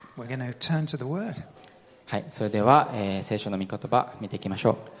we're going to turn to the Word. はい、それでは、聖書の御言葉見ていきまし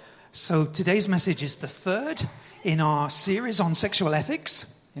ょう。So today's message is the third in our series on sexual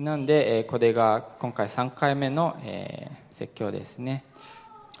ethics. なんで、これが今回3回目の、説教ですね。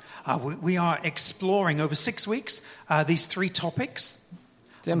We are exploring over 6 weeks these three topics.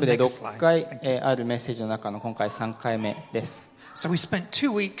 全部で6回、あるメッセージの中の今回3回目です。So we spent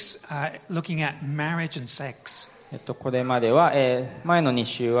 2 weeks looking at marriage and sex. これまでは、前の2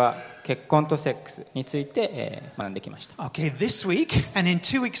週は結婚とセックスについて、学んできました。Okay, this week and in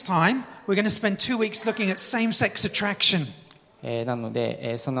 2 weeks' time, we're going to spend 2 weeks looking at same-sex attraction. なの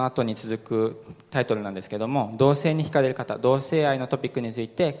で、その後に続くタイトルなんですけども、同性に惹かれる方、同性愛のトピックについ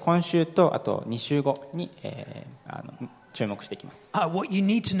て今週とあと2週後に、注目していきます。What you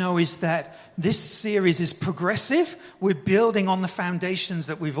need to know is that this series is progressive. We're building on the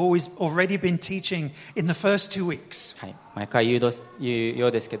foundations that we've already been teaching in the first 2 weeks. はい、毎回言うよ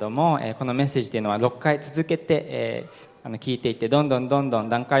うですけども、このメッセージというのは6回続けて、聞いていってどんどん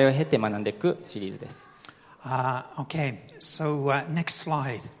段階を経て学んでいくシリーズです。Okay, so next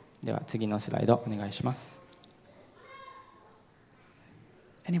slide. では次のスライドお願いします。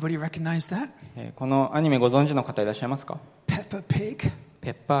Anybody recognize that? このアニメご存知の方いらっしゃいますか？ Peppa Pig. ペ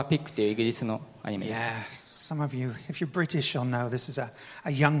ッパーピッグというイギリスのアニメです。Yes, some of you, if you're British, you'll know this is a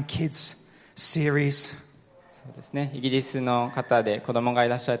young kids series. そうですね。イギリスの方で子供がい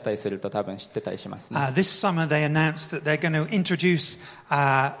らっしゃったりすると多分知ってたりしますね。This summer they announced that they're going to introduce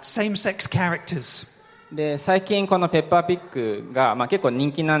same-sex characters. で最近このペッパーピッグが、結構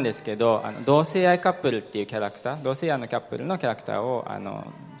人気なんですけど、同性愛カップルっていうキャラクター、同性愛のカップルのキャラクターを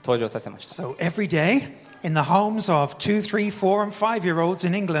登場させました。So every day in the homes of 2, 3, 4, and 5-year-olds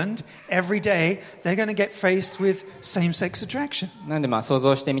in England, every day they're going to get faced with same-sex attraction. なんで想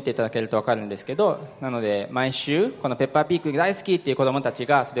像してみていただけると分かるんですけど、なので毎週このペッパーピッグ大好きっていう子どもたち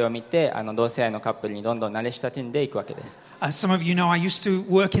がそれを見て同性愛のカップルにどんどん慣れ親しんでいくわけです。Some of you know I used to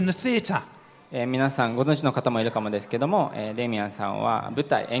work in the theatre. 皆さんご存知の方もいるかもですけども、デミアンさんは舞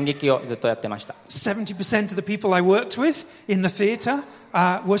台演劇をずっとやってました。70% of the people I worked with in the theatre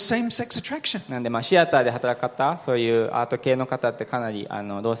were same-sex attraction. なんでシアターで働く方、そういうアート系の方ってかなり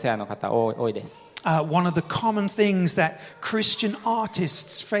同性愛の方多いです。One of the common things that Christian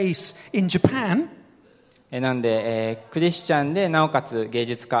artists face in Japan. なんで、クリスチャンでなおかつ芸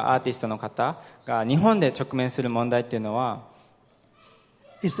術家アーティストの方が日本で直面する問題っていうのは、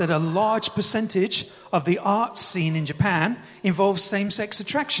is that a large percentage of the art scene in Japan involves same-sex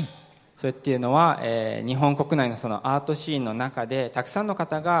attraction. それっていうのは、日本国内のそのアートシーンの中でたくさんの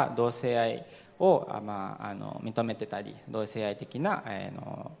方が同性愛を、認めてたり同性愛的な、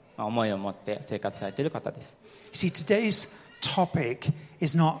思いを持って生活されている方です。See, today's topic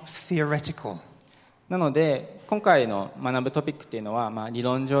is not theoretical. なので今回の学ぶトピックっていうのは、理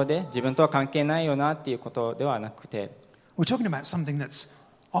論上で自分とは関係ないよなっていうことではなくて、 We're talking about something that's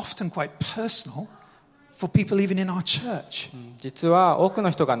often quite personal for people even in our church. 実は多くの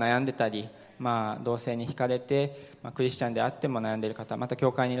人が悩んでたり、同性に惹かれて、クリスチャンであっても悩んでいる方、また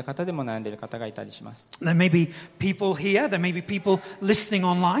教会にいる方でも悩んでいる方がいたりします。There may be people here, there may be people listening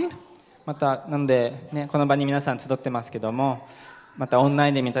online. またなので、この場に皆さん集ってますけども、またオンラ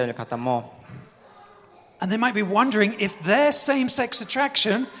インで見られる方も、And they might be wondering if their same-sex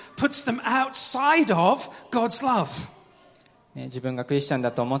attraction puts them outside of God's love. 自分がクリスチャン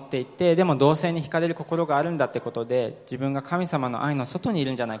だと思っていて、でも同性に惹かれる心があるんだってことで、自分が神様の愛の外にい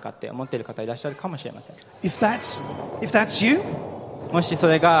るんじゃないかって思っている方いらっしゃるかもしれません。If that's you, もしそ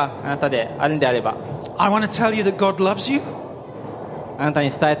れがあなたであるんであれば、 I want to tell you that God loves you. あなたに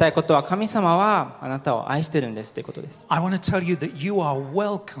伝えたいことは、神様はあなたを愛してるんですということです。 I want to tell you that you are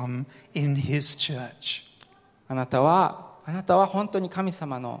welcome in His church. あなたは本当に神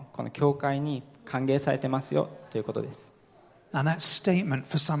様のこの教会に歓迎されてますよということです。Now that statement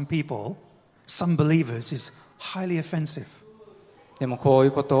for some people, some believers, is highly offensive. でもこうい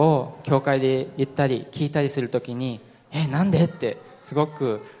うことを教会で言ったり聞いたりするときに、なんでってすご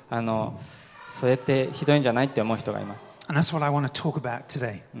くそれってひどいんじゃないって思う人がいます。And that's what I want to talk about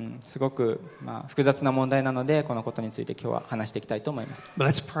today. すごく複雑な問題なので、このことについて今日は話していきたいと思います。But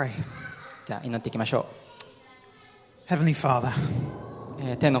let's pray. じゃあ祈っていきましょう。Heavenly Father,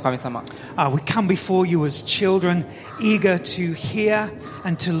 天の神様、we come before you as children, eager to hear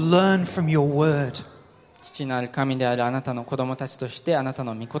and to learn from your word. 父なる神であるあなたの子供たちとしてあなた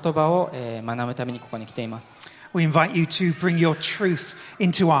の御言葉を学ぶためにここに来ています。We invite you to bring your truth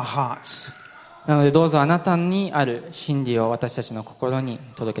into our hearts. なのでどうぞあなたにある真理を私たちの心に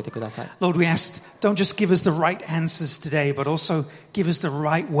届けてください。 Lord, we ask, don't just give us the right answers today, but also give us the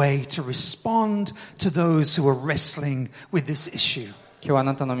right way to respond to those who are wrestling with this issue. 今日あ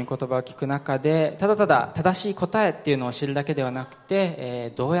なたの御言葉を聞く中でただただ正しい答えっていうのを知るだけではなく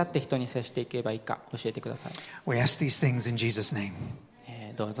て、どうやって人に接していけばいいか教えてください。 We ask these things in Jesus' name.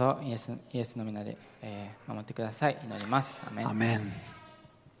 どうぞイエスの皆で、守ってください。祈ります。アメン。 Amen.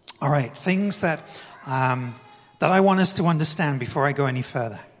 All right, things that I want us to understand before I go any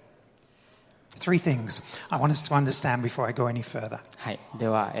further. 3 things I want us to understand before I go any further. はい、で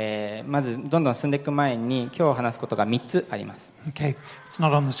は、まずどんどん進んでいく前に今日話すことが3つあります。 Okay, it's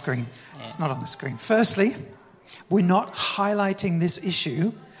not on the screen. It's not on the screen. Firstly, we're not highlighting this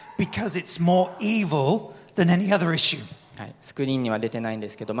issue because it's more evil than any other issue. はい、スクリーンには出てないんで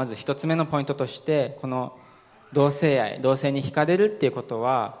すけど、まず1つ目のポイントとしてこの同性愛、同性に惹かれるっていうこと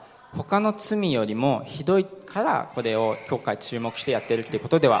は他の罪よりもひどいからこれを教会注目してやってるっていうこ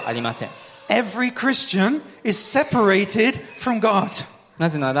とではありません。Every Christian is separated from God. な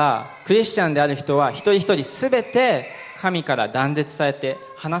ぜならクリスチャンである人は一人一人すべて神から断絶されて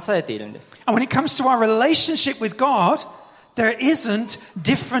離されているんです。 And when it comes to our relationship with God, there isn't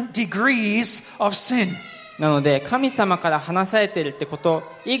different degrees of sin. なので神様から離されているってこと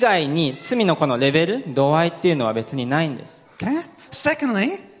以外に罪のこのレベル、度合いっていうのは別にないんです。 Okay?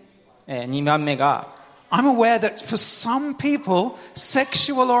 Secondly, 2番目がI'm aware that for some people,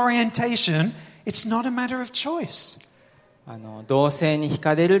 sexual orientation, it's not a matter of choice. 同性に惹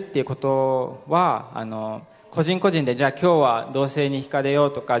かれるっていうことは個人個人でじゃあ今日は同性に惹かれよ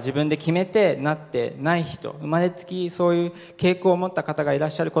うとか自分で決めてなってない人、生まれつきそういう傾向を持った方がいらっ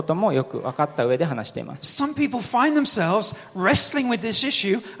しゃることもよく分かった上で話しています。 Some people find themselves wrestling with this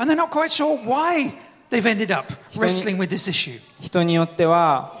issue and they're not quite sure why they've ended up wrestling with this issue. 人によって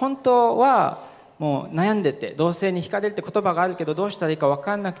は本当はもう悩んでて同性に惹かれるって言葉があるけどどうしたらいいか分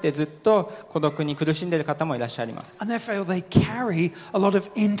かんなくてずっと孤独に苦しんでいる方もいらっしゃいます。 And therefore they carry a lot of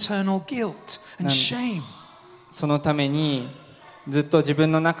internal guilt and shame. そのためにずっと自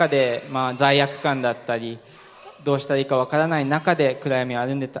分の中で、罪悪感だったりどうしたらいいか分からない中で暗闇を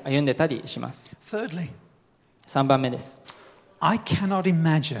歩んでたりします。 Thirdly, 3番目です。 I cannot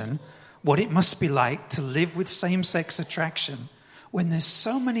imagine what it must be like to live with same-sex attraction when there's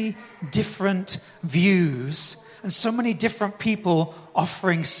so many different views and so many different people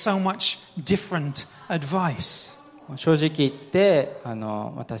offering so much different advice. 正直言って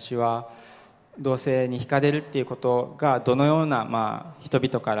私は同性に惹かれるっていうことがどのような、人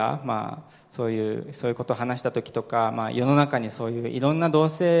々から、そういうことを話した時とか、世の中にそういういろんな同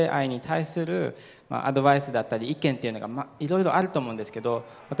性愛に対する、アドバイスだったり意見っていうのが、いろいろあると思うんですけど、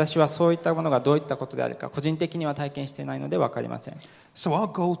私はそういったものがどういったことであるか個人的には体験していないので分かりません。 So our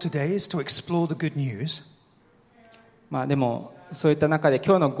goal today is to explore the good news. でもそういった中で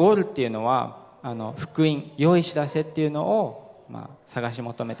今日のゴールっていうのは福音、良い知らせっていうのを探し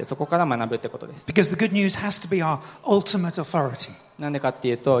求めてそこから学ぶってことです。 Because the good news has to be our ultimate authority. なんでかって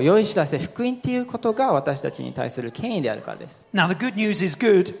いうと、良い知らせ、福音っていうことが私たちに対する権威であるからです。 Now the good news is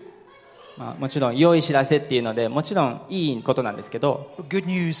good. もちろん良い知らせっていうのでもちろんいいことなんですけど、 But good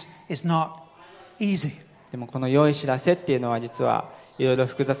news is not easy. でもこの良い知らせっていうのは実はいろいろ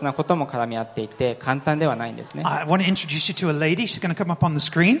複雑なことも絡み合っていて簡単ではないんですね。 I want to introduce you to a lady. She's going to come up on the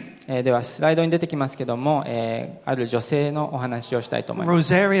screen. ではスライドに出てきますけども、ある女性のお話をしたいと思いま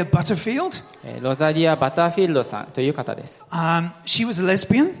す。 Rosaria Butterfield. ロザリア・バターフィールドさんという方です。 She was a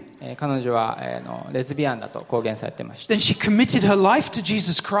lesbian. 彼女はレズビアンだと公言されてました。 Then she committed her life to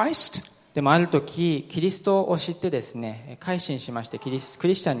Jesus Christ. でもある時キリストを知ってですね、改心しましてクリスチ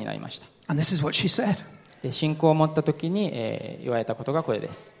ャンになりました。 And this is what she said. で信仰を持った時に、言われたことがこれ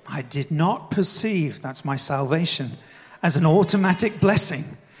です。 I did not perceive, that's my salvation, as an automatic blessing.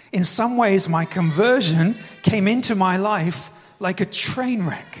 In some ways, my conversion came into my life like a train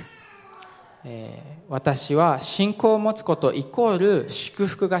wreck. 私は信仰を持つことイコール祝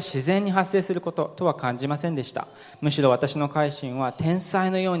福が自然に発生することとは感じませんでした。むしろ私の改心は天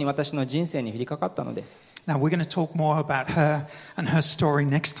才のように私の人生に降りかかったのです。 Now we're going to talk more about her and her story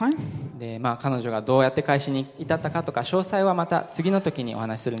next time. で彼女がどうやって改心に至ったかとか詳細はまた次の時にお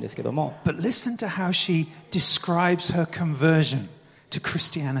話しするんですけども、 But listen to how she describes her conversion to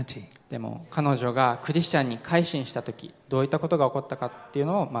Christianity. でも彼女がクリスチャンに改心した時どういったことが起こったかっていう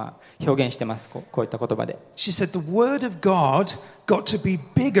のを表現してます。こういった言葉で。 She said, the word of God got to be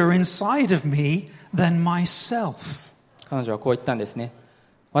bigger inside of me than myself. 彼女はこう言ったんですね。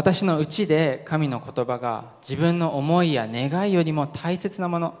私の内で神の言葉が自分の思いや願いよりも大切な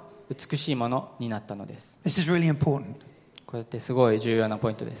もの、美しいものになったのです。 This is really important. これってすごい重要なポ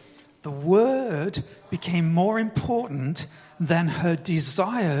イントです。 The word became more important than her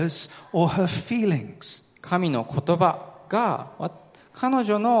desires or her feelings. 神の言葉が彼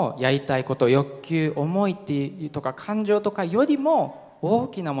女のやりたいこと、欲求、思いっていうとか感情とかよりも大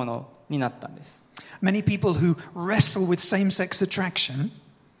きなものになったんです。 Many people who wrestle with same-sex attraction,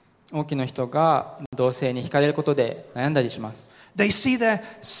 多くの人が同性に惹かれることで悩んだりします。 they see their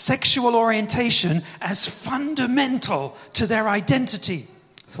sexual orientation as fundamental to their identity.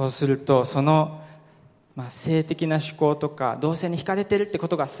 そうするとその性的な趣向とか同性に惹かれてるってこ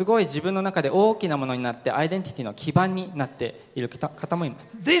とがすごい自分の中で大きなものになってアイデンティティの基盤になっている方もいま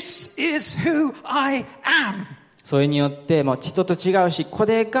す。 This is who I am. それによってもう人と違うし、こ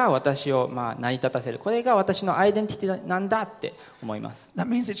れが私を成り立たせる、これが私のアイデンティティなんだって思います。 That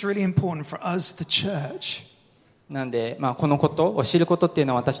means it's really important for us, the church, なんで、このことを知ることっていう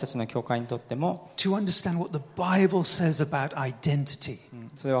のは私たちの教会にとっても、 to understand what the Bible says about identity.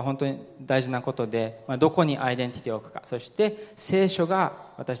 それは本当に大事なことで、どこにアイデンティティを置くか、そして聖書が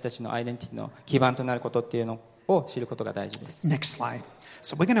私たちのアイデンティティの基盤となることっていうのを知ることが大事です。 Next slide.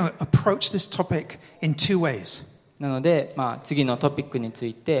 So we're going to approach this topic in two ways. なので、次のトピックにつ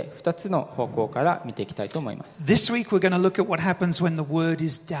いて2つの方向から見ていきたいと思います。 This week we're going to look at what happens when the word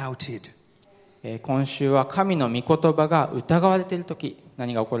is doubted. 今週は神の御言葉が疑われているとき、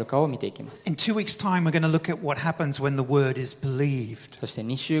何が起こるかを見ていきます。 In 2 weeks' time we're going to look at what happens when the word is believed. そして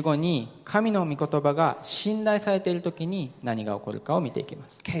2週後に神の御言葉が信頼されているときに何が起こるかを見ていきま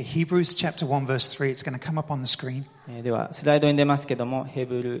す。 Okay, Hebrews chapter 1 verse 3. It's going to come up on the screen. ではスライドに出ますけども、ヘ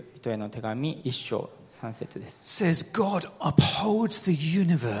ブル人への手紙1章3節です。 Says God upholds the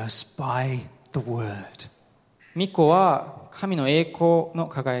universe by the word. 御子は神の栄光の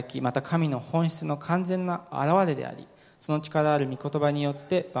輝き、また神の本質の完全な現れであり、その力ある御言葉によっ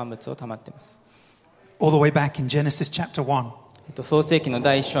て万物を保っています。 All the way back in Genesis chapter 1. 創世記の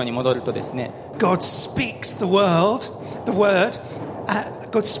第1章に戻るとですね、 God speaks the word,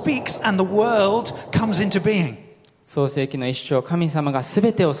 God speaks and the world comes into being. 創世記の1章、神様が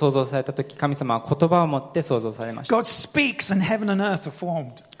全てを創造されたとき、神様は言葉を持って創造されました。 God speaks and heaven and earth are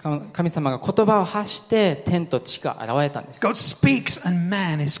formed. 神様が言葉を発して天と地が現れたんです。 God speaks and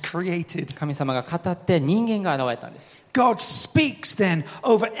man is created. 神様が語って人間が現れたんです。 God speaks then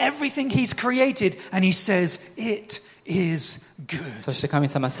over everything he's created and he says it is good. そして神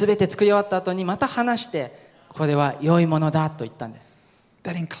様全て作り終わった後にまた話して、これは良いものだと言ったんです。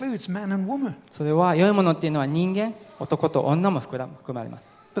 That includes man and woman. それは良いものっていうのは人間、男と女も含まれま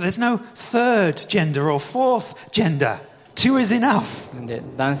す。 But there's no third gender or fourth gender. Two is enough. なんで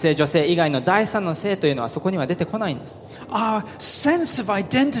男性女性以外の第三の性というのはそこには出てこないんです。 Our sense of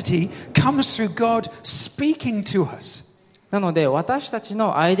identity comes through God speaking to us. なので私たち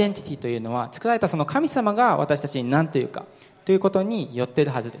のアイデンティティというのは作られたその神様が私たちに何というかということによってい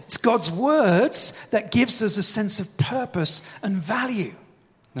るはずです。 It's God's words that gives us a sense of purpose and value.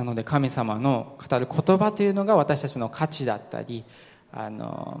 なので神様の語る言葉というのが私たちの価値だったり、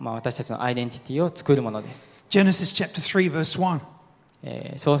私たちのアイデンティティを作るものです。 Genesis chapter 3 verse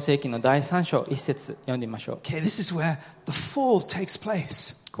 1. 創世記の第3章1節読んでみましょう。 Okay, this is where the fall takes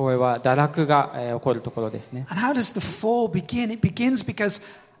place. これは堕落が起こるところですね。 And how does the fall begin? It begins because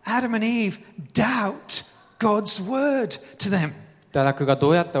Adam and Eve doubt God's word to them. 堕落がど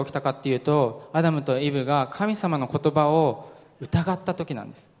うやって起きたかっていうと、アダムとイブが神様の言葉を疑った時な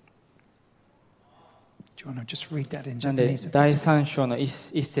んです。 Do you want to just read that in なんで Japanese? 第3章の一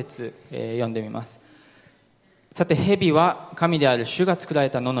節、読んでみます。さて蛇は神である主が作られ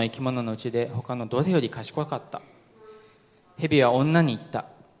た野の生き物のうちで他のどれより賢かった。蛇は女に言った。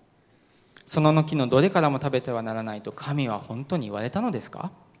その木のどれからも食べてはならないと神は本当に言われたのですか？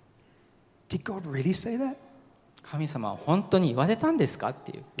 Did God really say that? 神様は本当に言われたんですかっ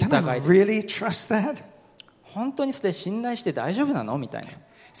ていう Can I 疑いです。 really trust that? 本当にそれ信頼して大丈夫なのみたいな。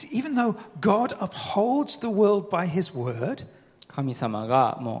See, even though God upholds the world by his word, 神様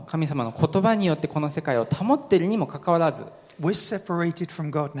がもう神様の言葉によってこの世界を保っているにもかかわらず、 we're separated from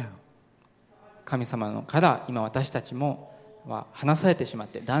God now. 神様のから今私たちもは離されてしまっ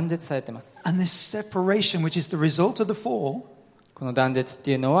て断絶されています。 And this separation, which is the result of the fall, この断絶っ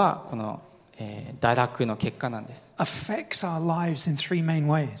ていうのはこの、堕落の結果なんです。 affects our lives in three main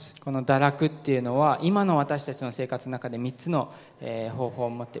ways. この堕落っていうのは今の私たちの生活の中で3つの、方法を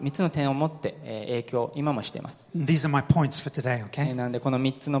持って3つの点を持って、影響を今もしています。 These are my points for today, okay? なのでこの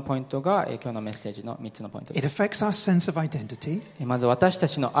3つのポイントが、今日のメッセージの3つのポイント It です。 affects our sense of identity. まず私た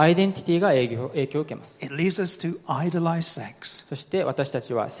ちのアイデンティティが影響を受けます。 It leaves us to idolize sex. そして私た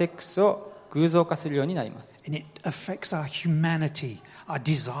ちはセックスを偶像化するようになります。 And it affects our humanity, our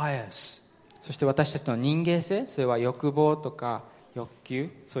desires. そして私たちの人間性、それは欲望とか欲求、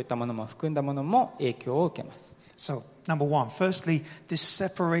そういったものも含んだものも影響を受けます。 So, number one, firstly, this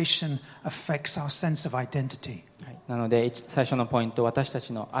separation affects our sense of identity. はい、なので最初のポイント、私た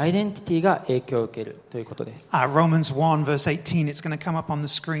ちのアイデンティティが影響を受けるということです。Romans 1 verse 18, it's going to come up on the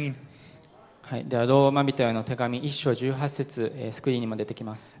screen. はい、ではローマ人への手紙1章18節、スクリーンにも出てき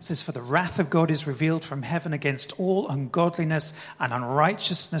ます。It says, For the wrath of God is revealed from heaven against all ungodliness and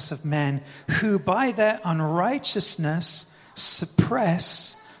unrighteousness of men, who by their unrighteousness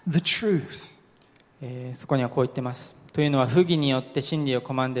suppress the truth. そこにはこう言ってます。というのは不義によって真理を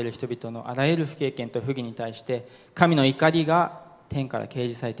拒んでいる人々のあらゆる不経験と不義に対して神の怒りが天から掲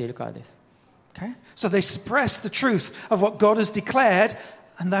示されているからです。Okay? So they suppress the truth of what God has declared,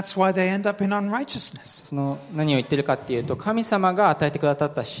 and that's why they end up in unrighteousness. その何を言ってるかっていうと、神様が与えてくださ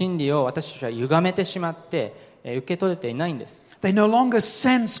った真理を私たちは歪めてしまって受け取れていないんです。They no longer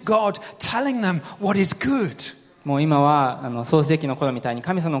sense God telling them what is good. もう今は創世記の頃みたいに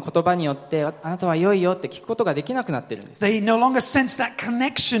神様の言葉によってあなたは良いよって聞くことができなくなっているんです。They no longer sense that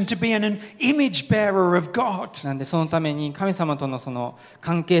connection to be an image bearer of God. なんでそのために神様とのその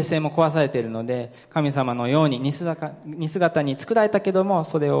関係性も壊されているので、神様のように似姿に作られたけども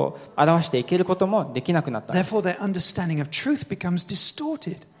それを表していけることもできなくなったんです。 Therefore, their understanding of truth becomes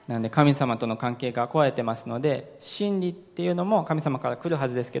distorted. なんで神様との関係が壊れてますので、真理っていうのも神様から来るは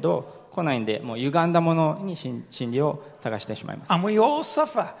ずですけど来ないんで、もう歪んだものに真理を探してしまいます。 And we all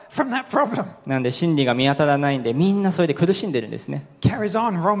suffer from that problem. なんで真理が見当たらないんで、みんなそれで苦しんでるんですね。 Carries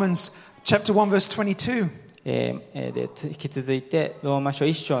on, Romans chapter 1 verse 22. で引き続いてローマ書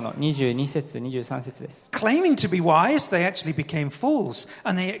1章の22節23節です。 Claiming to be wise, they actually became fools,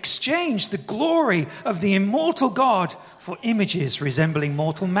 and they exchanged the glory of the immortal God for images resembling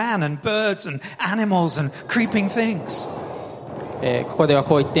mortal man and birds and animals and creeping things. ここでは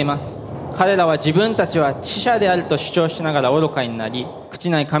こう言っています。彼らは自分たちは知者であると主張しながら愚かになり、朽ち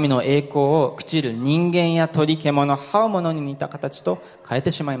ない神の栄光を朽ちる人間や鳥、獣、這うものに似た形と変え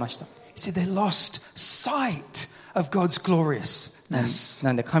てしまいました。He said they lost sight of God's gloriousness.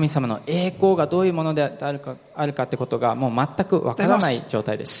 なんで神様の栄光がどういうものであるかってことがもう全くわからない状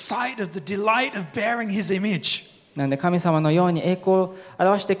態です。 Sight of the delight of bearing His image. なんで神様のように栄光を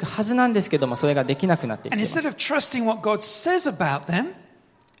表していくはずなんですけども、それができなくなっていっています。 And instead of trusting what God says about them,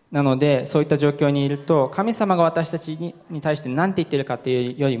 なのでそういった状況にいると、神様が私たちに対して何て言ってるかと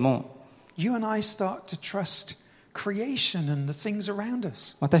いうよりも、 you and I start to trust creation and the things around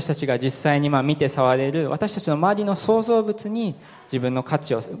us. 私たちが実際に見て触れる私たちの周りの創造物に自分の価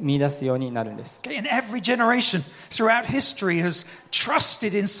値を見出すようになるんです。 Okay, and every generation throughout history has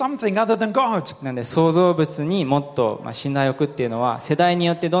trusted in something other than God. なんで創造物にもっと信頼を置くっていうのは世代に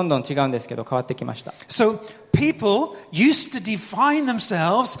よってどんどん違うんですけど変わってきました。 So people used to define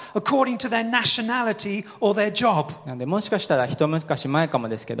themselves according to their nationality or their job. なんでもしかしたら一昔前かも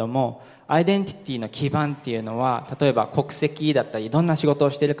ですけども、アイデンティティの基盤っていうのは例えば国籍だったりどんな仕事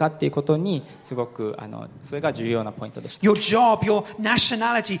をしているかっていうことにすごくそれが重要なポイントでした。 Your job, your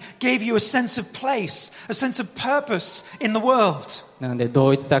nationality gave you a sense of place, a sense of purpose in the world. なのでど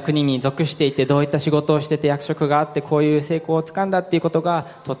ういった国に属していて、どういった仕事をしてて、役職があってこういう成功をつかんだっていうことが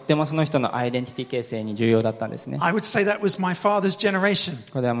とってもその人のアイデンティティ形成に重要だったんですね。 I would say that was my father's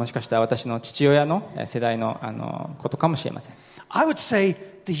generation. これはもしかしたら私の父親の世代のことかもしれません。 I would say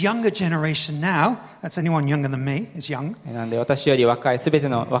the younger generation now, that's anyone younger than me, is young. なので私より若い全て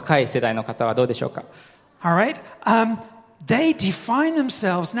の若い世代の方はどうでしょうか。 All right? They define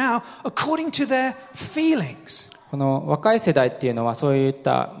themselves now according to their feelings. この若い世代っていうのはそういっ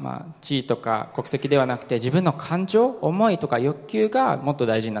た、地位とか国籍ではなくて自分の感情、思いとか欲求がもっと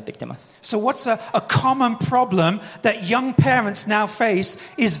大事になってきてます。 So what's a common problem that young parents now face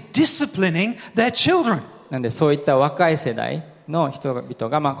is disciplining their children. なんでそういった若い世代の人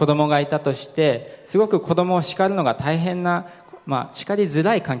々が、子供がいたとしてすごく子供を叱るのが大変な、叱りづ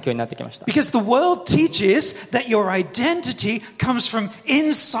らい環境になってきました。 Because the world teaches that your identity comes from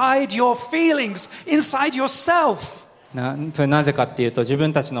inside your feelings, inside yourself. それなぜかっていうと、自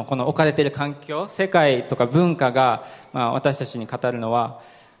分たちのこの置かれている環境、世界とか文化が、私たちに語るのは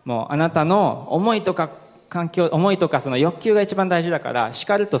もうあなたの思いとか環境、思いとかその欲求が一番大事だから、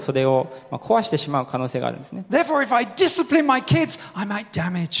叱るとそれを壊してしまう可能性があるんですね。 Therefore, if I discipline my kids, I might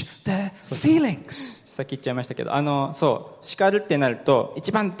damage their feelings. さっき言っちゃいましたけど、叱るってなると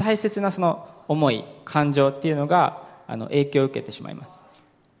一番大切なその思い、感情っていうのが影響を受けてしまいます。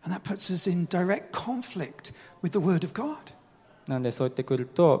 And that puts us in direct conflict with the word of God. なのでそう言ってくる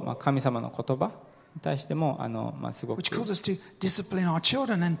と、神様の言葉に対してもすごく Which calls us to discipline our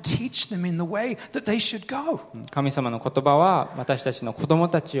children and teach them in the way that they should go. 神様の言葉は私たちの子供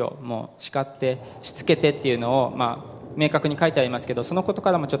たちをもう叱ってしつけてっていうのを明確に書いてありますけど、そのこと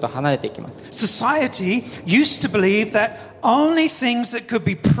からもちょっと離れていきます。 Society used to believe that only things that could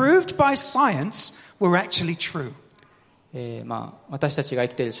be proved by science were actually true. 私たちが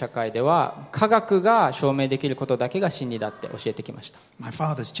生きている社会では科学が証明できることだけが真理だって教えてきました。 My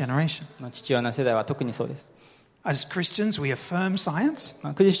father's generation. 父親の世代は特にそうです。 As Christians, we affirm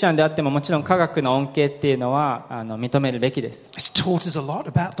science. クリスチャンであってももちろん科学の恩恵っていうのは認めるべきです。 It's taught us a lot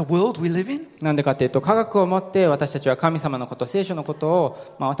about the world we live in. なんでかというと科学をもって私たちは神様のこと、聖書のこと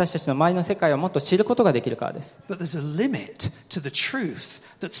を、私たちの周りの世界をもっと知ることができるからです。 But there's a limit to the truth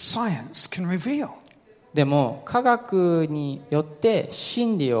that science can reveal. でも科学によって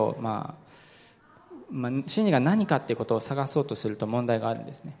真理を、真理が何かっていうことを探そうとすると問題があるん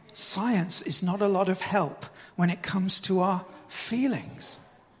ですね。 Science is not a lot of help when it comes to our feelings.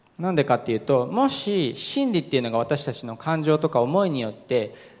 なんでかっていうと、もし真理っていうのが私たちの感情とか思いによっ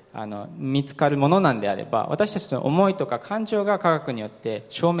て見つかるものなんであれば、私たちの思いとか感情が科学によって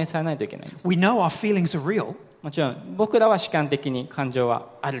証明されないといけないんです。 We know our feelings are real. もちろん僕らは主観的に感情は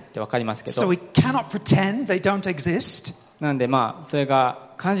あるって分かりますけど、 So we cannot pretend they don't exist. なんでそれが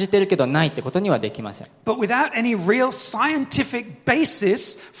感じてるけどないってことにはできません。 But without any real scientific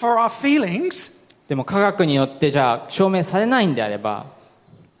basis for our feelings, でも科学によってじゃあ証明されないんであれば、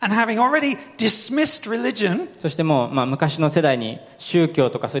 and having already dismissed religion, そしてもう、昔の世代に宗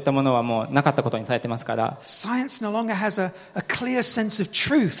教とかそういったものはもうなかったことにされてますから、 science no longer has a clear sense of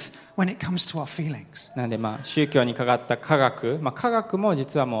truth when it comes to our feelings. なんで宗教にかかった科学、科学も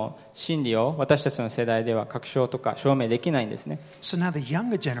実はもう真理を私たちの世代では確証とか証明できないんですね。 So now the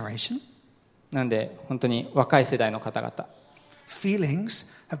younger generation, なんで本当に若い世代の方々、 feelings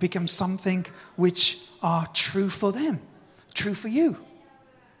have become something which are true for them, true for you.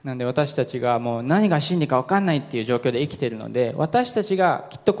 なんで私たちがもう何が真理か分かんないっていう状況で生きているので、私たちが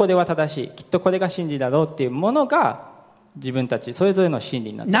きっとこれは正しい、きっとこれが真理だろうっていうものが自分たちそれぞれの真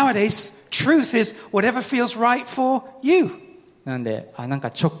理になっています。 Nowadays, truth is whatever feels right for you. なんでなんか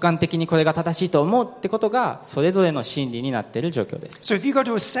直感的にこれが正しいと思うってことがそれぞれの真理になっている状況です。 So if you go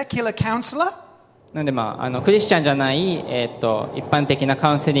to a secular counselor, なんでクリスチャンじゃない、一般的な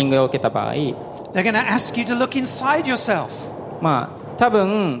カウンセリングを受けた場合、 they're going to ask you to look inside yourself. 多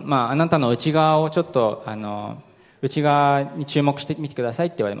分、あなたの内側をちょっと内側に注目してみてくださいっ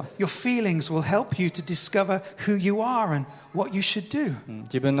て言われます。 Your feelings will help you to discover who you are and what you should do.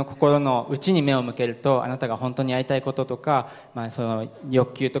 自分の心の内に目を向けると、あなたが本当にやりたいこととか、その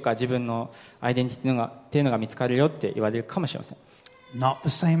欲求とか自分のアイデンティティっていうのが見つかるよって言われるかもしれません。 Not the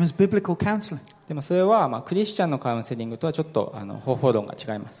same as biblical counseling. でもそれはクリスチャンのカウンセリングとはちょっと方法論が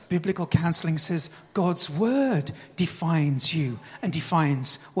違います。 Biblical counseling says God's word defines you and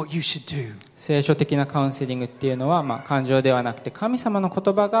defines what you should do. 聖書的なカウンセリングっていうのは、感情ではなくて神様の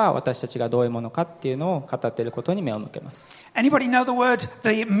言葉が私たちがどういうものかっていうのを語っていることに目を向けます。 Anybody know the word,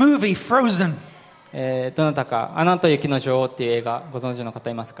 the movie Frozen? どなたかアナと雪の女王っていう映画ご存知の方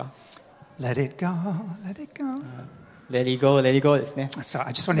いますか？ Let it go, let it go. Let it go, let it go ですね。So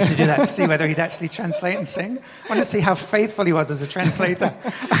I just wanted to do that to see whether he'd actually translate and sing. I want to see how faithful he was as a translator.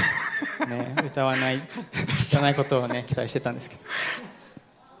 歌わないことを期待してたんですけど。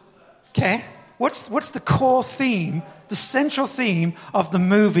Okay, what's the core theme, the central theme of the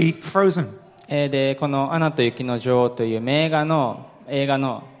movie Frozen? でこのアナと雪の女王という映画の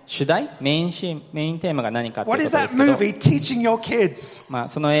主題メインテーマが何かということですけど、 What is that movie teaching your kids?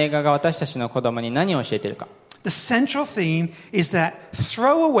 その映画が私たちの子供に何を教えているか。 The central theme is that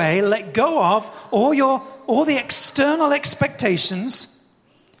throw away, let go of all the external expectations.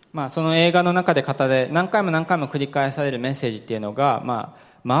 その映画の中で語れ何回も繰り返されるメッセージっていうのが、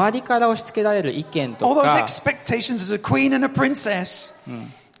周りから押し付けられる意見と All those か、 expectations as a queen and a princess.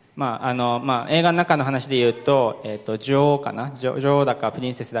 映画の中の話で言うと、女王だかプリ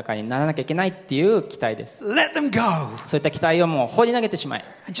ンセスだかにならなきゃいけないっていう期待です。 Let them go そういった期待をもう放り投げてしまえ。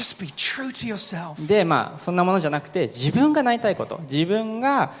 and just be true to yourself. でそんなものじゃなくて自分がなりたいこと、自分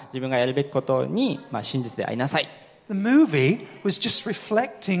がやるべきことに、真実でありなさい。 The movie was just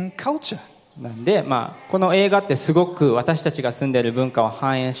reflecting culture. なんで、この映画ってすごく私たちが住んでいる文化を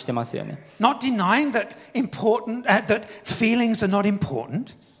反映してますよね。 Not denying that feelings are not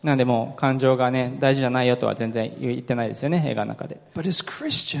important. なんでもう感情が大事じゃないよとは全然言ってないですよね、映画の中で。 But as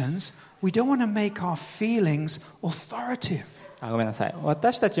Christians, we don't want to make our feelings authoritative. ごめんなさい。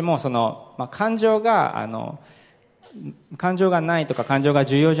私たちも感情がないとか感情が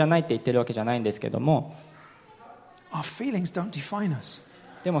重要じゃないって言ってるわけじゃないんですけども、 Our feelings don't define us.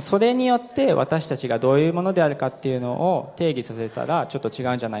 でもそれによって私たちがどういうものであるかっていうのを定義させたらちょっと違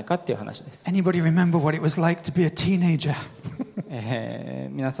うんじゃないかっていう話です。 Anybody remember what it was like to be a teenager?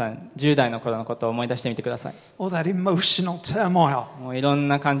 皆さん10代の頃のことを思い出してみてください。 All that emotional turmoil. もういろん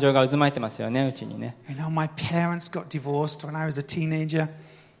な感情が渦巻いてますよね、うちにね。 You know, my parents got divorced when I was a teenager.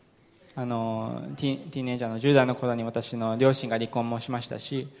 ティーネイジャーの10代の頃に私の両親が離婚もしました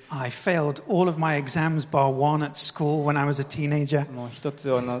し、I failed all of my exams bar one at school when I was a teenager. もう一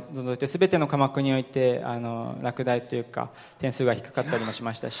つを除いて全ての科目において落第というか点数が低かったりもし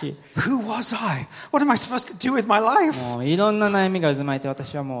ましたし、Who was I? What am I supposed to do with my life? もういろんな悩みが渦巻いて、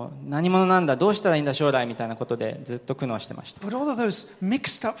私はもう何者なんだ、どうしたらいいんだ将来みたいなことでずっと苦悩してました。 But all of those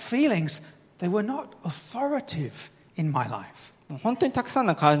mixed up feelings, they were not authoritative in my life. 本当にたくさん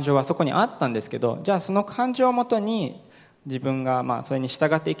の感情はそこにあったんですけど、じゃあその感情をもとに自分がそれに従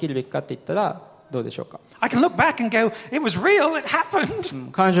って生きるべきかって言ったらどうでしょうか。 I can look back and go, it was real, it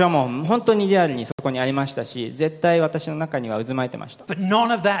happened. 感情はもう本当にリアルにそこにありましたし、絶対私の中には渦巻いてました。 But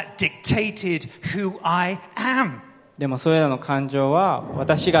none of that dictated who I am. でもそれらの感情は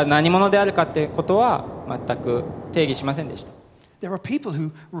私が何者であるかってことは全く定義しませんでした。 There are people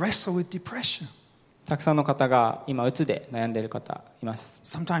who wrestle with depression. たくさんの方が今うつで悩んでいる方います。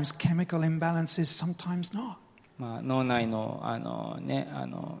 Sometimes chemical imbalances, sometimes not. 脳内の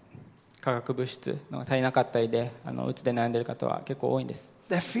化学物質が足りなかったりでうつで悩んでいる方は結構多いんです。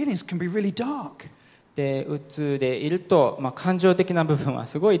 Their feelings can be really dark. でうつでいると、感情的な部分は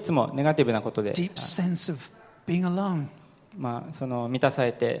すごいいつもネガティブなことで Deep sense of being alone. その満たさ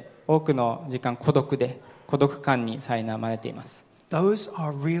れて多くの時間孤独感に苛まれています。 Those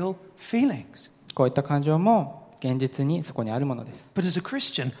are real feelings. こういった感情も現実にそこにあるものです。 But as a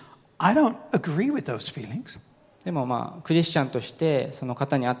Christian, I don't agree with those feelings. でもクリスチャンとしてその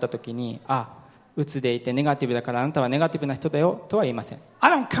方に会った時に、うつでいてネガティブだからあなたはネガティブな人だよとは言いません。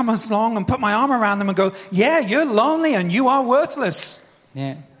 I don't come along and put my arm around them and go, yeah, you're lonely and you are worthless.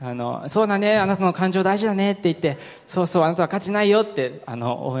 そうだね、あなたの感情大事だねって言って、そうそうあなたは価値ないよって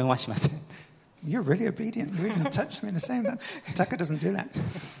応援はしません。You're really obedient. You even touched me the same. Tucker doesn't do that.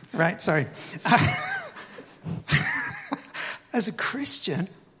 Right, sorry. As a Christian,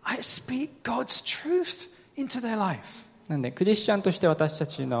 I speak God's truth into their life. なんでクリスチャンとして私た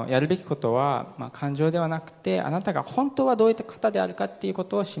ちのやるべきことは、感情ではなくて、あなたが本当はどういった方であるかっていうこ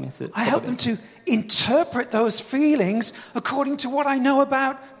とを示すこ I と help で them す。 to interpret those feelings according to what I know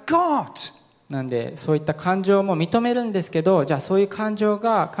about God. なんでそういった感情も認めるんですけど、じゃあそういう感情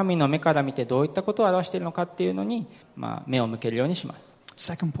が神の目から見てどういったことを表しているのかっていうのに、目を向けるようにします。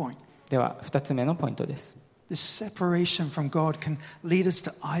 Second point. では2つ目のポイントです。 This separation from God can lead us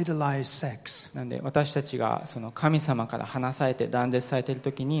to idolize sex. なんで私たちがその神様から離されて断絶されている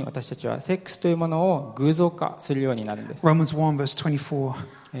ときに、私たちはセックスというものを偶像化するようになるんです。 Romans 1 verse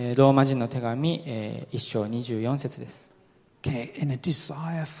 24. ローマ人の手紙1章24節です。 Okay, in a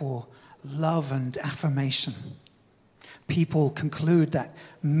desire for love and affirmation, people conclude that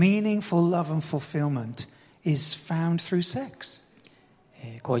meaningful love and fulfillment is found through sex.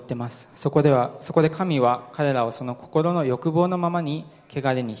 こう言ってます。そこで神は彼らをその心の欲望のままに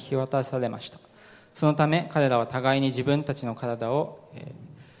汚れに引き渡されました。そのため彼らは互いに自分たちの体を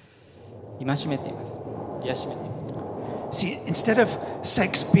戒めています。癒しめています。 See, instead of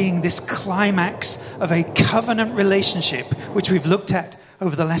sex being this climax of a covenant relationship, which we've looked at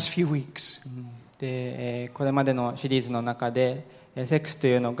over the last few weeks. でこれまでのシリーズの中でセックスと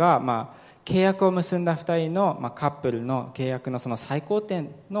いうのが、契約を結んだ2人の、カップルの契約のその最高点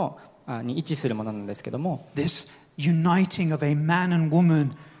に位置するものなんですけども、 This uniting of a man and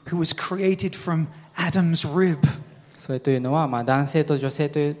woman who was created from Adam's rib. それというのは、男性と女性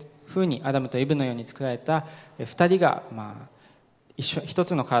というふうにアダムとイブのように作られた2人が、一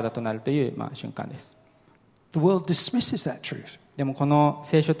つの体となるという、瞬間です。 The world dismisses that truth. でもこの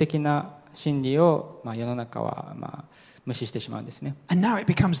聖書的な真理を、世の中は、無視してしまうんですね。 And now it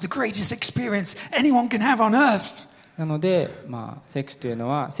becomes the greatest experience anyone can have on earth. なので、セックスというの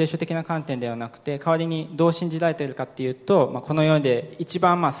は聖書的な観点ではなくて、代わりにどう信じられているかっていうと、この世で一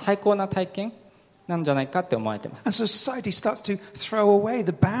番最高な体験なんじゃないかって思われています。 And so society starts to throw away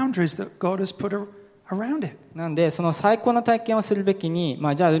the boundaries that God has put around it. なんでその最高な体験をするべきに、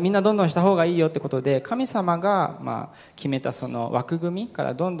じゃあみんなどんどんした方がいいよってことで、神様が決めたその枠組みか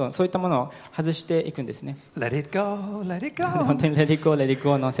らどんどんそういったものを外していくんですね。 Let it go, let it go. 本当にレディコーレディ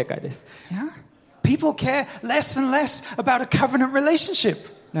コーの世界です。 Yeah? People care less and less about a covenant relationship.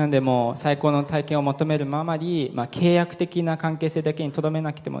 なんでもう最高の体験を求めるままに、契約的な関係性だけにとどめ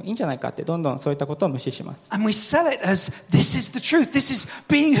なくてもいいんじゃないかって、どんどんそういったことを無視します。 And we sell it as this is the truth. This is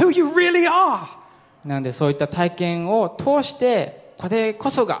being who you really are. なんでそういった体験を通してこれ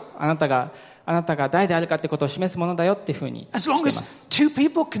こそがあなたが誰であるかってことを示すものだよっていうふうにしてい As ま long す。 as two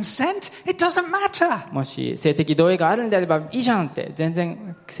people consent, it doesn't matter. もし性的同意があるんであればいいじゃんって、全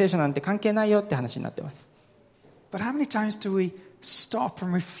然聖書なんて関係ないよって話になってます。 But how many times do we stop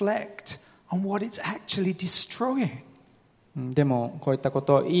and reflect on what it's actually destroying? でもこういったこ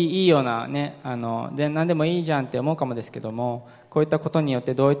といいようなね、で何でもいいじゃんって思うかもですけども、こういったことによっ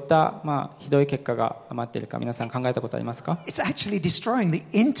てどういった、ひどい結果が待っているか皆さん考えたことありますか？ It's actually destroying the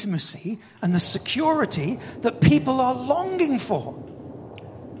intimacy and the security that people are longing for.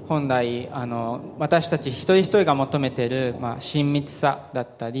 本来私たち一人一人が求めている、親密さだっ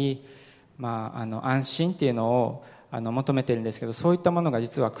たり、安心っていうのを求めているんですけど、そういったものが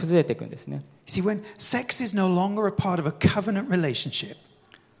実は崩れていくんですね。See, when sex is no longer a part of a covenant relationship,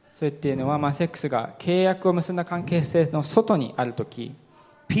 それっていうのは、セックスが契約を結んだ関係性の外にあるとき、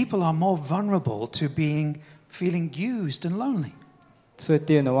people are more vulnerable to feeling used and lonely. それっ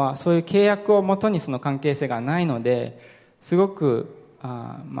ていうのはそういう契約をもとにその関係性がないので、すごく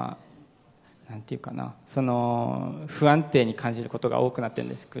なんていうかな、その不安定に感じることが多くなっている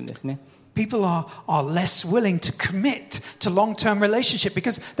んですね。People are less willing to commit to long-term relationship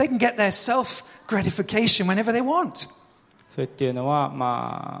because they can get their self-gratification whenever they want. それっていうの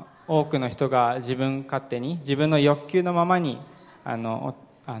は、多くの人が自分勝手に自分の欲求のままに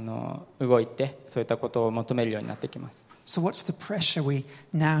動いて、そういったことを求めるようになってきます。So what's the pressure we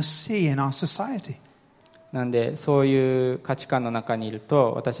now see in our society? なんでそういう価値観の中にいる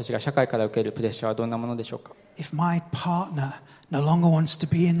と、私たちが社会から受けるプレッシャーはどんなものでしょうか？ If my partner no longer wants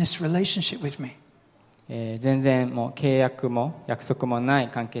to be in this relationship with me, 全然もう契約も約束もない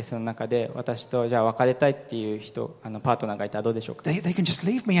関係性の中で、私とじゃあ別れたいっていう人、パートナーがいたらどうでしょうか？ they can just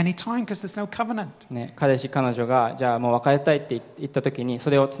leave me anytime because there's no covenant. 彼氏彼女がじゃあもう別れたいって言った時に、そ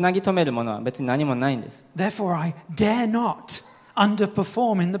れをつなぎ止めるものは別に何もないんです。 Therefore, I dare not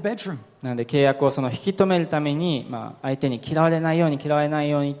underperform in the bedroom. なので契約をその引き止めるために、相手に嫌われないようにって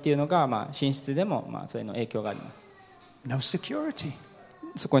いうのが、寝室でもそれの影響があります。 No security.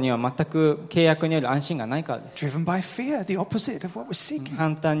 そこには全く契約による安心がないからです。 Driven by fear, the opposite of what we're seeking.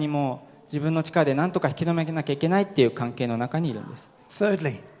 反対にもう自分の力で何とか引き止めなきゃいけないっていう関係の中にいるんです。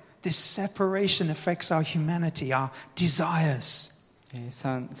 Thirdly, this separation affects our humanity, our desires.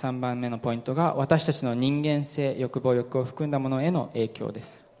 3番目のポイントが、私たちの人間性、欲望欲を含んだものへの影響で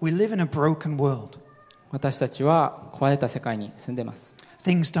す。 We live in a broken world. 私たちは壊れた世界に住んでいます。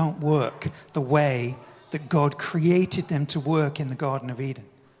 Things don't work the way that God created them to work in the Garden of Eden.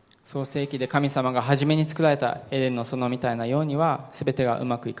 創世記で神様が初めに作られたエデンの園みたいなようには、全てがう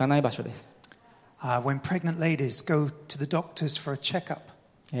まくいかない場所です。When pregnant ladies go to the doctors for a checkup,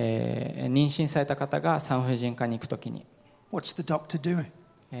 妊娠された方が産婦人科に行くときに、what's the doctor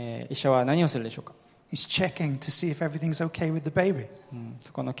doing? 医者は何をするでしょうか？ He's checking to see if everything's okay with the baby.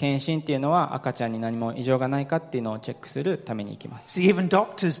 そこの検診っていうのは、赤ちゃんに何も異常がないかっていうのをチェックするために行きます。See, even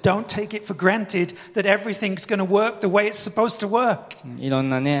doctors don't take it for granted that everything's going to work the way it's supposed to work. いろん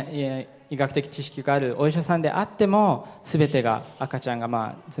なね、医学的知識があるお医者さんであっても、全てが赤ちゃん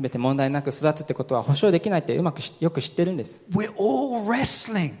が全て問題なく育つってことは保証できないってよく知ってるんです。 We're all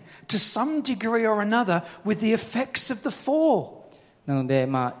wrestling to some degree or another with the effects of the fall. なので、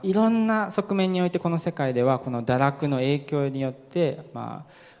いろんな側面においてこの世界ではこの堕落の影響によって、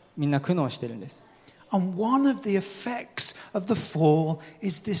みんな苦悩してるんです。 And one of the effects of the fall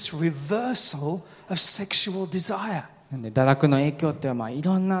is this reversal of sexual desire. なんで堕落の影響っていうのはい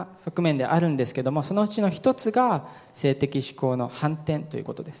ろんな側面であるんですけども、そのうちの一つが性的指向の反転という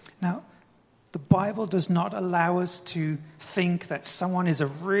ことです。 Now, the Bible does not allow us to think that someone is a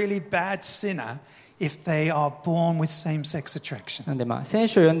really bad sinner if they are born with same-sex attraction. なんで聖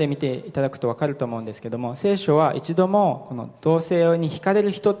書を読んでみていただくと分かると思うんですけども、聖書は一度もこの同性に惹かれ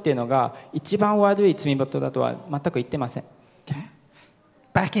る人っていうのが一番悪い罪人だとは全く言ってません。 Okay?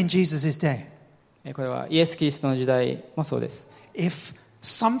 Back in Jesus' day, これはイエス・キリストの時代もそうです。 if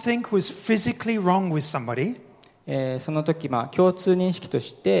something was physically wrong with somebody, その時共通認識と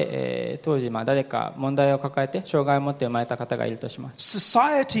して、当時誰か問題を抱えて障害を持って生まれた方がいるとします。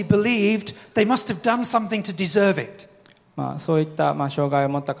 society believed they must have done something to deserve it. そういった障害を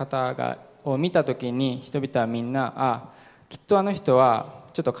持った方を見た時に、人々はみんなきっとあの人は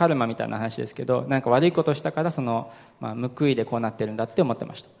ちょっとカルマみたいな話ですけど、なんか悪いことをしたからその、報いでこうなってるんだって思って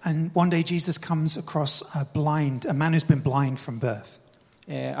ました。 And one day Jesus comes across a man who's been blind from birth.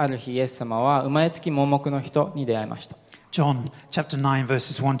 ある日イエス様は生まれつき盲目の人に出会いました。 John chapter 9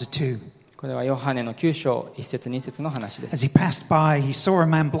 verses 1 to 2. これはヨハネの9章1節2節の話です。 As he passed by, he saw a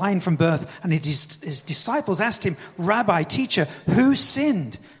man blind from birth, and his disciples asked him, Rabbi, teacher, who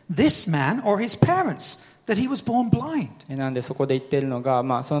sinned, this man or his parents, that he was born blind? なんでそこで言っているの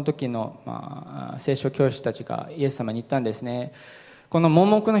が、その時の、聖書教師たちがイエス様に言ったんですね。この盲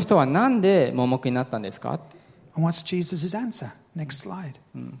目の人はなんで盲目になったんですか？ And what's Jesus' answer? Next slide.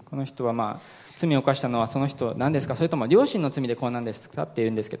 この人は罪を犯したのはその人なんですか、それとも両親の罪でこうなんですかって言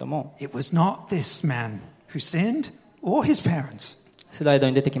うんですけども、 It was not this man who sinned, or his parents. スライド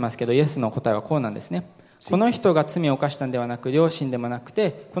に出てきますけど、イエスの答えはこうなんですね。この人が罪を犯したのではなく、両親でもなく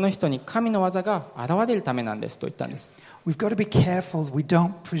て、この人に神の技が現れるためなんですと言ったんです。We've got to be careful we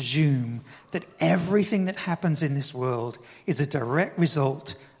don't presume that everything that happens in this world is a direct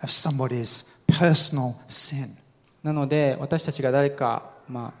result of somebody's personal sin. なので私たちが誰か、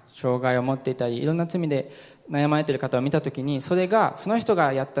障害を持っていたりいろんな罪で悩まれている方を見たときに、それがその人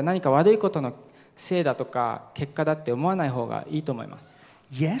がやった何か悪いことのせいだとか結果だって思わない方がいいと思います。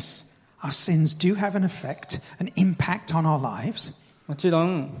 Yes, our sins do have an effect, an impact on our lives. もちろ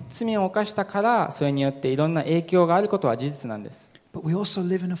ん罪を犯したからそれによっていろんな影響があることは事実なんです。 But we also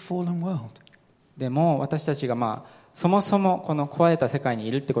live in a fallen world. でも私たちがそもそもこの壊れた世界に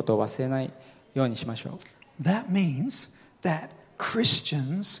いるってことを忘れないようにしましょう。 That means that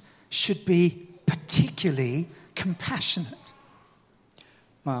Christians should be particularly compassionate.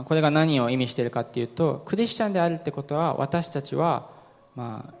 これが何を意味しているかっていうと、クリスチャンであるってことは私たちは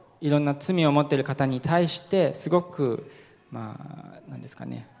いろんな罪を持っている方に対してすごく何ですか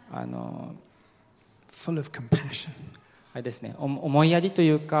ね、full of compassion. あれですね、思いやりとい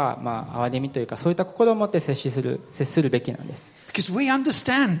うか、憐れみというか、そういった心を持って接するべきなんです。Because we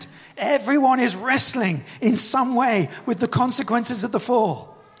understand everyone is wrestling in some way with the consequences of the fall.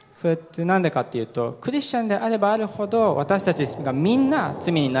 それってなんでかっていうと、クリスチャンであればあるほど私たちがみんな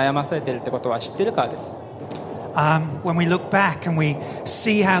罪に悩まされているってことは知ってるからです。When we look back and we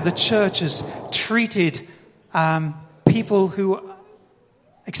see how the church has treated people who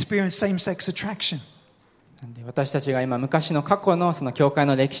experience same-sex attraction. 私たちが今昔の過去のその教会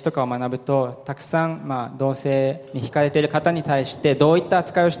の歴史とかを学ぶと、たくさん同性に惹かれている方に対してどういった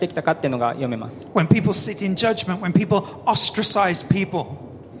扱いをしてきたかっていうのが読めます。 When people sit in judgment, when people ostracize people.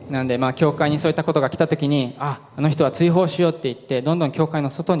 なので教会にそういったことが来たときに、あの人は追放しようって言ってどんどん教会の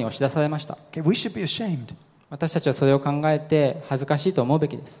外に押し出されました。 Okay, we should be ashamed. 私たちはそれを考えて恥ずかしいと思うべ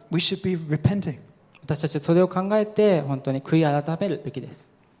きです。 We should be repenting. 私たちはそれを考えて本当に悔い改めるべきで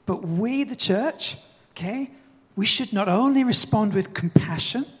す。 But we, the church, okay, we should not only respond with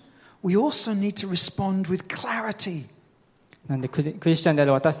compassion, we also need to respond with clarity. なんでクリスチャンであ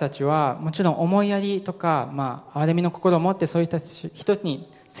る私たちはもちろん思いやりとか、憐れみの心を持ってそういった人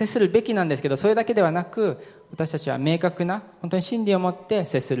に接するべきなんですけど、それだけではなく私たちは明確な本当に真理を持って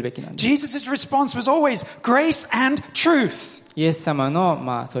接するべきなんです。 Jesus' response was always grace and truth. イエス様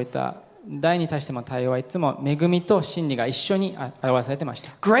の、そういった題に対しても対応はいつも恵みと真理が一緒に表されてまし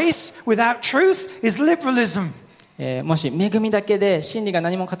た。 Grace without truth is liberalism. もし恵みだけで真理が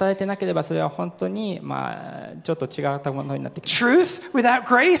何も語られてなければ、それは本当にちょっと違ったものになってきます。 Truth without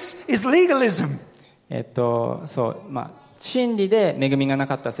grace is legalism. 真理で恵みがな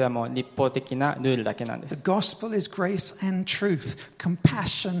かったら、それはもう立法的なルールだけなんで The す。 gospel is grace and truth,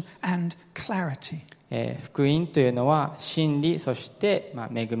 compassion and clarity. 福音というのは真理、そして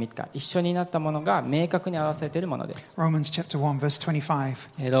恵みが一緒になったものが明確に表されているものです。 Romans chapter 1 verse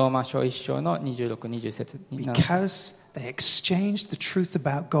 25. ローマ書1章の26、20節になります。 Because they exchanged the truth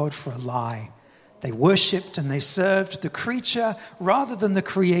about God for a lie, they worshipped and they served the creature rather than the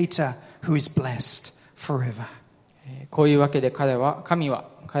Creator who is blessed forever. こういうわけで神は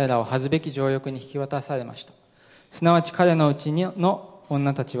彼らを恥ずべき情欲に引き渡されました。すなわち彼のうちの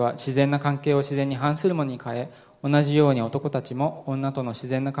女たちは自然な関係を自然に反するものに変え、同じように男たちも女との自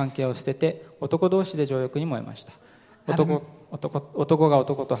然な関係を捨てて男同士で情欲に燃えました。男が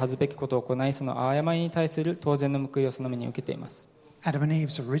男と恥ずべきことを行い、その誤りに対する当然の報いをその身に受けています。 Adam and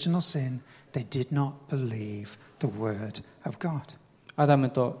Eve's original sin, they did not believe the word of God. アダム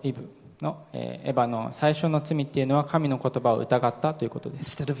とイブのエヴァの最初の罪っていうのは神の言葉を疑ったということで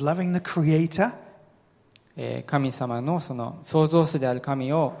す。 Instead of loving the Creator, 神様のその創造主である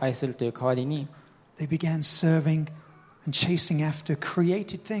神を愛するという代わりに、 they began serving and chasing after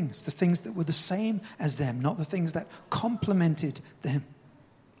created things, the things that were the same as them, not the things that complemented them.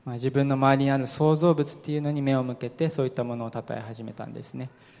 自分の周りにある創造物っていうのに目を向けて、そういったものを称え始めたんですね。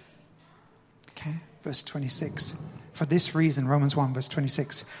 Okay, verse 26. For this reason, Romans 1 verse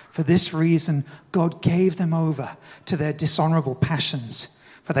 26, for this reason God gave them over to their dishonorable passions,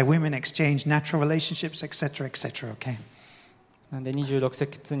 for their women exchanged natural relationships, etc., etc. Okay. なんで26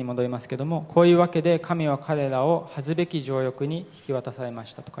節に戻りますけども、こういうわけで神は彼らを恥ずべき情欲に引き渡されま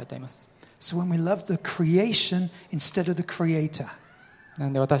したと書いてあります。 So when we love the creation instead of the Creator, な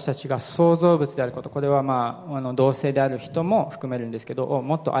んで私たちが創造物であること、これは同性である人も含めるんですけど、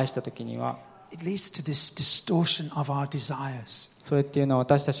もっと愛したときには、it leads to this distortion of our desires. それっていうのは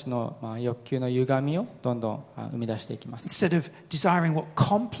私たちの欲求の歪みをどんどん生み出していきます。 Instead of desiring what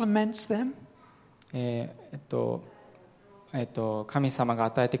complements them, 神様が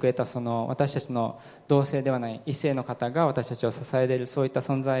与えてくれたその私たちの同性ではない異性の方が私たちを支えているそういった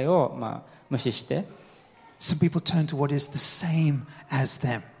存在を無視して、some people turn to what is the same as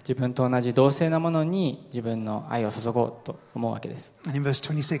them. 自分と同じ同性なものに自分の愛を注ごうと思うわけです。And in verse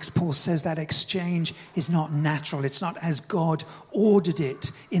 26, Paul says that exchange is not natural. It's not as God ordered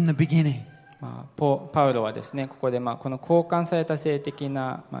it in the beginning. パウロはですね、ここでこの交換された性的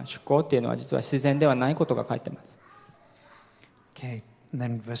な趣向っていうのは実は自然ではないことが書いてます。Okay, and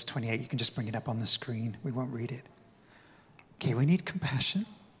then verse 28, you can just bring it up on the screen. We won't read it. Okay, we need compassion.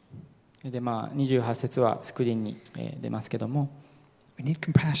 で28節はスクリーンに出ますけども、We need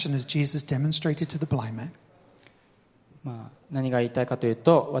compassion as Jesus demonstrated to the blind man. 何が言いたいかという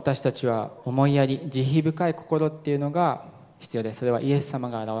と、私たちは思いやり、慈悲深い心っていうのが必要です。それはイエス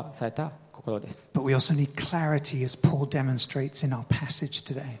様が表された心です。But we also need clarity as Paul demonstrates in our passage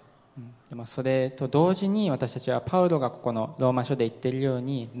today. でもそれと同時に私たちはパウロがここのローマ書で言っているよう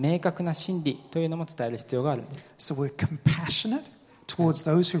に明確な真理というのも伝える必要があるんです。So we're compassionate towards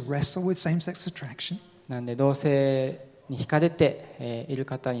those who wrestle with same-sex attraction. なんで同性に惹かれている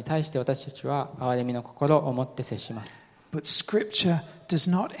方に対して私たちは憐れみの心を持って接します。But Scripture does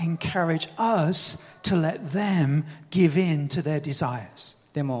not encourage us to let them give in to their desires.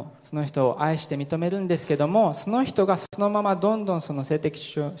 でもその人を愛して認めるんですけども、その人がそのままどんどんその性的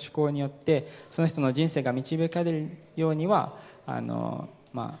趣向によってその人の人生が導かれるようには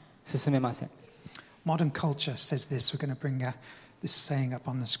進めません。Modern culture says this. We're going to bring this saying up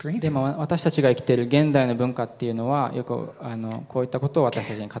on the screen. でも私たちが生きている現代の文化っていうのはよくこういったことを私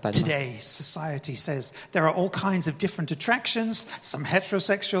たちに語ります。Today, society says there are all kinds of different attractions, some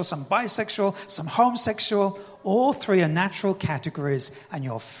heterosexual, some bisexual, some homosexual. All three are natural categories, and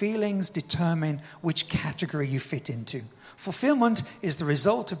your feelings determine which category you fit into. Fulfillment is the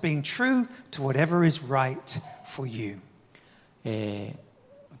result of being true to whatever is right for you.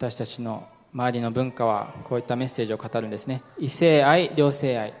 私たちの周りの文化はこういったメッセージを語るんですね。異性愛、両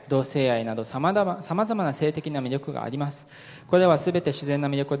性愛、同性愛などさまざまな性的な魅力があります。これはすべて自然な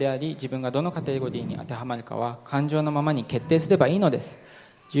魅力であり、自分がどのカテゴリーに当てはまるかは感情のままに決定すればいいのです。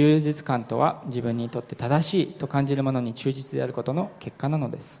充実感とは自分にとって正しいと感じるものに忠実であることの結果な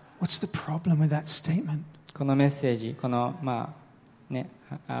のです。What's the problem with that statement? このメッセージ、これ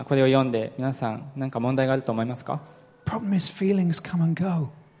を読んで皆さん何か問題があると思いますか？ Problem is feelings come and go.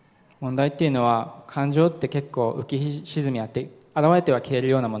 問題っていうのは感情って結構浮き沈みあって現れては消える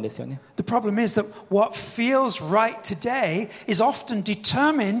ようなもんですよね。The problem is that what feels right today is often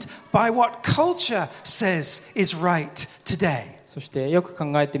determined by what culture says is right today. そしてよく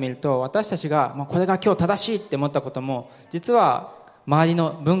考えてみると私たちがこれが今日正しいって思ったことも実は周り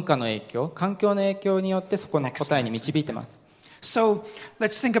の文化の影響、環境の影響によってそこの答えに導いてます。So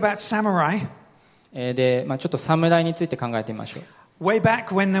let's think about samurai. で、ちょっと侍について考えてみましょう。Way back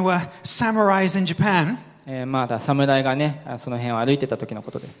when there were samurais in Japan, まだ侍がねその辺を歩いてた時の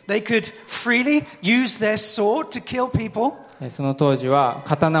ことです。they could freely use their sword to kill people. その当時は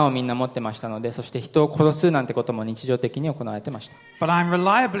刀をみんな持ってましたので、そして人を殺すなんてことも日常的に行われてました。But I'm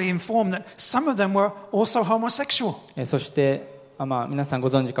reliably informed that some of them were also homosexual. そして皆さんご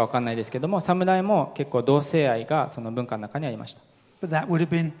存知か分かんないですけども、侍も結構同性愛がその文化の中にありました。But that would have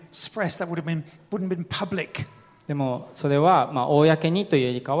been suppressed. That wouldn't have been public. でもそれは公にという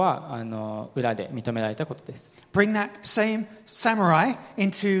よりかは裏で認められたことです。Bring that same samurai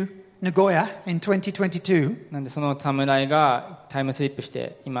into Nagoya in 2022. なんでその侍がタイムスリップし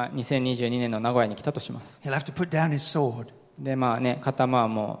て今2022年の名古屋に来たとします。He'll have to put down his sword. で刀は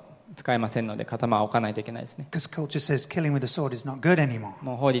もう使えませんので刀は置かないといけないですね。Because culture says killing with a sword is not good anymore.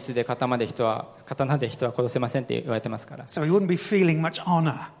 もう法律で刀で人は殺せませんって言われてますから。So he wouldn't be feeling much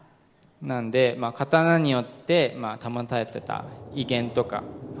honor. なんで、刀によって、保たれてた威厳とか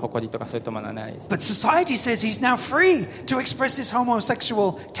誇りとかそういったものはないです、ね。But society says he's now free to express his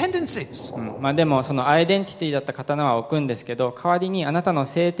homosexual tendencies. でもそのアイデンティティだった刀は置くんですけど、代わりにあなたの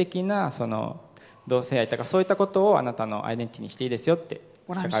性的なその同性愛とかそういったことをあなたのアイデンティティにしていいですよって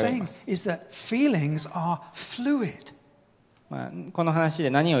社 What I'm 会は言い saying ます。is that feelings are fluid. この話で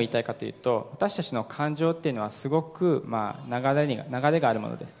何を言いたいかというと、私たちの感情っていうのはすごく流れがあるも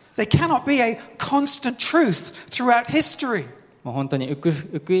のです。They cannot be a constant truth throughout history. もう本当に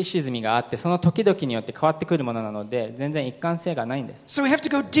浮き沈みがあって、その時々によって変わってくるものなので全然一貫性がないんです。So we have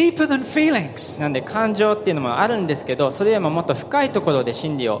to go deeper than feelings. なんで感情っていうのもあるんですけど、それよりももっと深いところで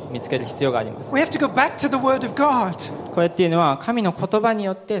真理を見つける必要があります。 We have to go back to the Word of God. これっていうのは神の言葉に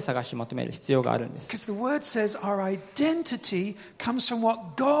よって探し求める必要があるんです。 Because the Word says our identity comes from what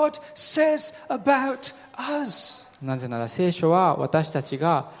God says about us. なぜなら聖書は私たち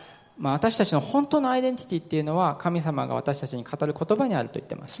が私たちの本当のアイデンティティっていうのは神様が私たちに語る言葉にあると言っ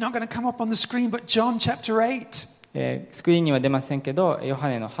ています。 It's not going to come up on the screen, but John chapter 8. スクリーンには出ませんけど、ヨハ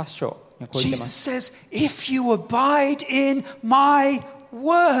ネの8章こう言ってます。 Jesus says, if you abide in my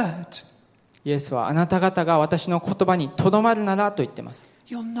word, イエスはあなた方が私の言葉にとどまるならと言っています。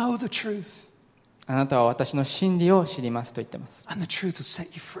 you'll know the truth, あなたは私の真理を知りますと言っています。 and the truth will set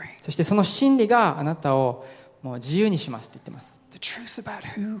you free. そしてその真理があなたをもう自由にしますと言っています。 The truth about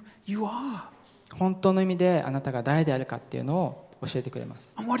who you are. 本当の意味であなたが誰であるかっていうのを教えてくれま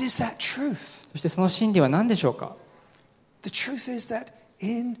す。 And what is that truth? そしてその真理は何でしょうか。 The truth is that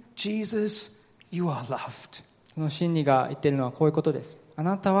in Jesus you are loved. その真理が言っているのはこういうことです。あ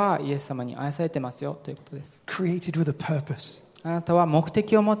なたはイエス様に愛されてますよということです。 Created with a purpose. あなたは目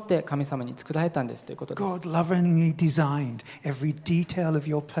的を持って神様に作られたんですということです。 God lovingly designed every detail of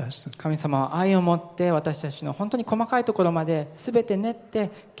your person. 神様は愛を持って私たちの本当に細かいところまで全て練って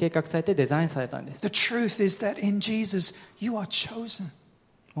計画されてデザインされたんです。 The truth is that in Jesus you are chosen.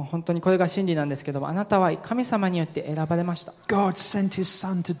 もう本当にこれが真理なんですけども、あなたは神様によって選ばれました。 God sent his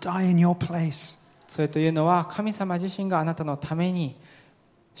son to die in your place. それというのは神様自身があなたのために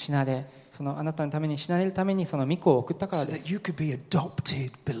死なれ、そのあなたのために死なれるためにその御子を送ったから So で that す。 you could be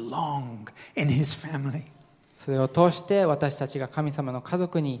adopted, belong in his family. それを通して私たちが神様の家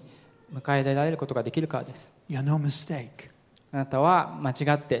族に迎え入れられることができるからです。 You're no mistake. あなたは間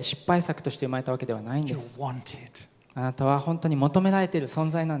違って失敗作として生まれたわけではないんで You're す。 wanted. あなたは本当に求められている存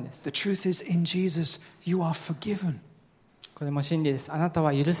在なんです。 The truth is in Jesus you are forgiven. これも真理です。あなた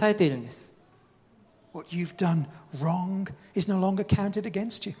は許されているんです。 What you've done wrong is no longer counted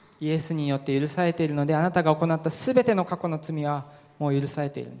against you. イエスによって許されているので、あなたが行ったすべての過去の罪はもう許され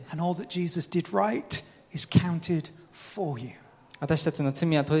ているんです。 And all that Jesus did right is counted for you. 私たちの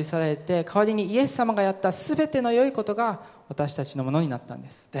罪は取り去られて、代わりにイエス様がやったすべての良いことが私たちのものになったん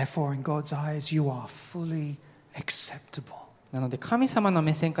です。 Therefore, in God's eyes, you are fully acceptable. なので神様の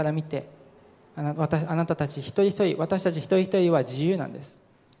目線から見て、あなたたち一人一人、私たち一人一人は自由なんです。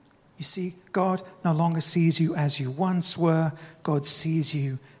 You see, God no longer sees you as you once were. God sees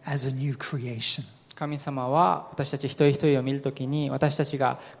you as a new creation. 神様は私たち一人一人を見るときに、私たち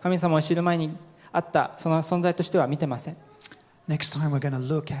が神様を知る前にあったその存在としては見てません。 Next time we're going to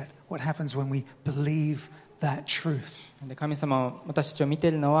look at what happens when we believe that truth. で神様を私たちを見て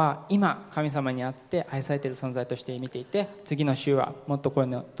いるのは今神様にあって愛されている存在として見ていて、次の週はもっとこれ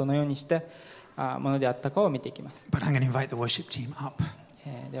のどのようにしてものであったかを見ていきます。 But I'm going to invite the worship team up.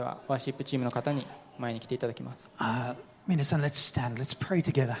 ではワーシップチームの方に前に来ていただきます。 Minasan, let's stand. Let's pray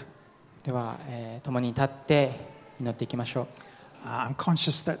together. では、共に立って祈っていきましょう。I'm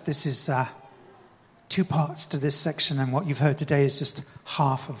conscious that this is two parts to this section, and what you've heard today is just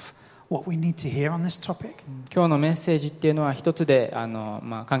half of what we need to hear on this topic. 今日のメッセージっていうのは一つで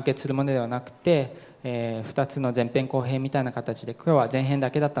完結するものではなくて、二つの前編後編みたいな形で今日は前編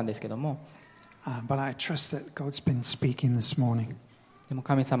だけだったんですけども、But I trust that God's been speaking this morning. でも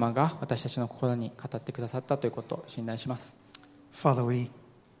神様が私たちの心に語ってくださったということを信頼します。 Father, we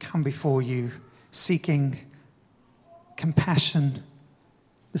come before you seeking compassion,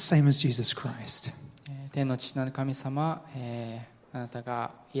 the same as Jesus Christ. 天の父なる神様、あなた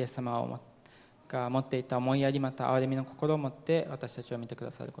がイエス様が持っていた思いやりまた憐れみの心を持って私たちを見てく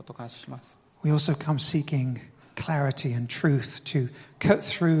ださることを感謝します。 We also come seeking clarity and truth to cut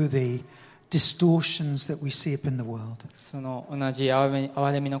through the distortions that we see up in the world. その同じ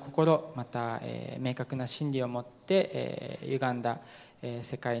憐れみの心また、明確な真理を持って、歪んだ、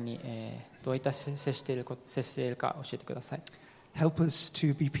世界に、どういった接しているか教えてください。 Help us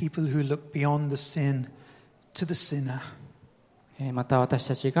to be people who look beyond the sin to the sinner. また私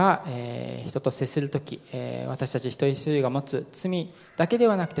たちが、人と接するとき、私たち一人一人が持つ罪だけで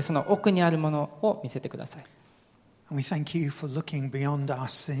はなくてその奥にあるものを見せてください。 And we thank you for looking beyond our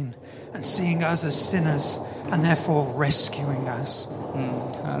sin and seeing us as sinners and therefore rescuing us.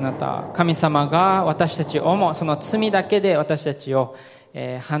 あなた神様が私たちをもその罪だけで私たちを、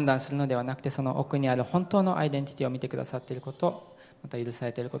判断するのではなくてその奥にある本当のアイデンティティを見てくださっていることまた許さ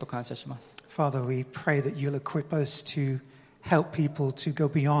れていることを感謝します。 Father, we pray that you'll equip us to help people to go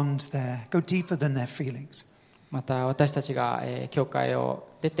deeper than their feelings. また私たちが、教会を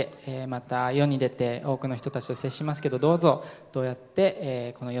出て、また世に出て多くの人たちと接しますけどどうぞどうやっ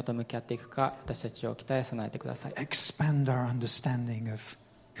て、この世と向き合っていくか私たちを鍛え備えてください。 Expand our understanding of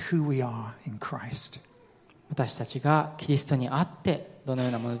who we are in Christ. 私たちがキリストにあってどのよ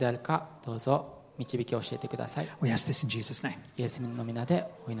うなものであるかどうぞ導きを教えてください。 We ask this in Jesus' name. イエスの皆で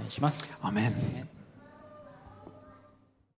お祈りします。Amen.